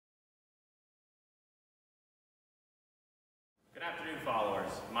Good afternoon, followers.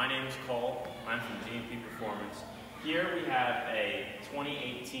 My name is Cole. I'm from G&P Performance. Here we have a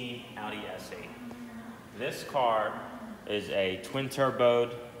 2018 Audi S8. This car is a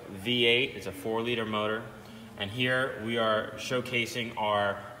twin-turboed V8. It's a 4-liter motor. And here we are showcasing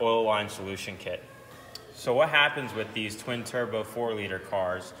our oil line solution kit. So what happens with these twin-turbo 4-liter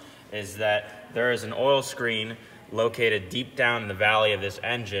cars is that there is an oil screen located deep down in the valley of this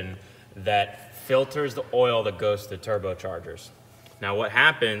engine that filters the oil that goes to the turbochargers. Now what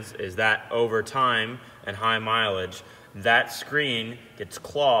happens is that over time and high mileage, that screen gets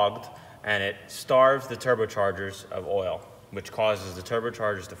clogged and it starves the turbochargers of oil, which causes the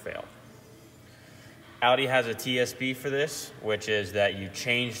turbochargers to fail. Audi has a TSB for this, which is that you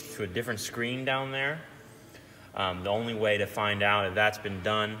change to a different screen down there. The only way to find out if that's been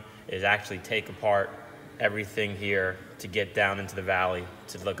done is actually take apart everything here to get down into the valley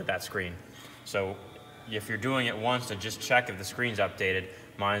to look at that screen. So if you're doing it once to just check if the screen's updated,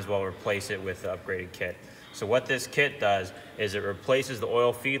 might as well replace it with the upgraded kit. So what this kit does is it replaces the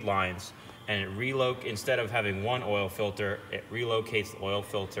oil feed lines, and instead of having one oil filter, it relocates the oil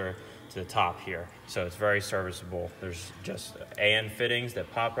filter to the top here. So it's very serviceable. There's just AN fittings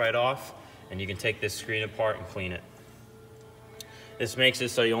that pop right off, and you can take this screen apart and clean it. This makes it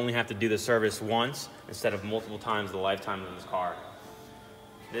so you only have to do the service once instead of multiple times the lifetime of this car.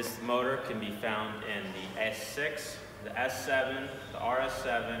 This motor can be found in the S6, the S7, the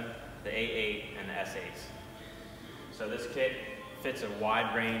RS7, the A8, and the S8s. So this kit fits a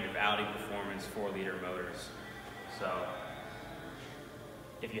wide range of Audi Performance 4-liter motors. So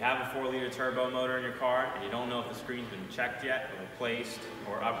if you have a 4-liter turbo motor in your car and you don't know if the screen's been checked yet, or replaced,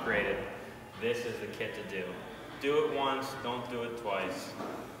 or upgraded, this is the kit to do. Do it once, don't do it twice.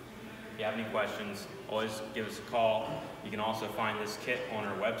 If you have any questions, always give us a call. You can also find this kit on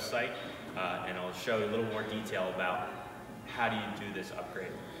our website, and I'll show you a little more detail about how do you do this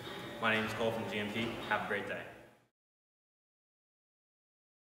upgrade. My name is Cole from GMP. Have a great day.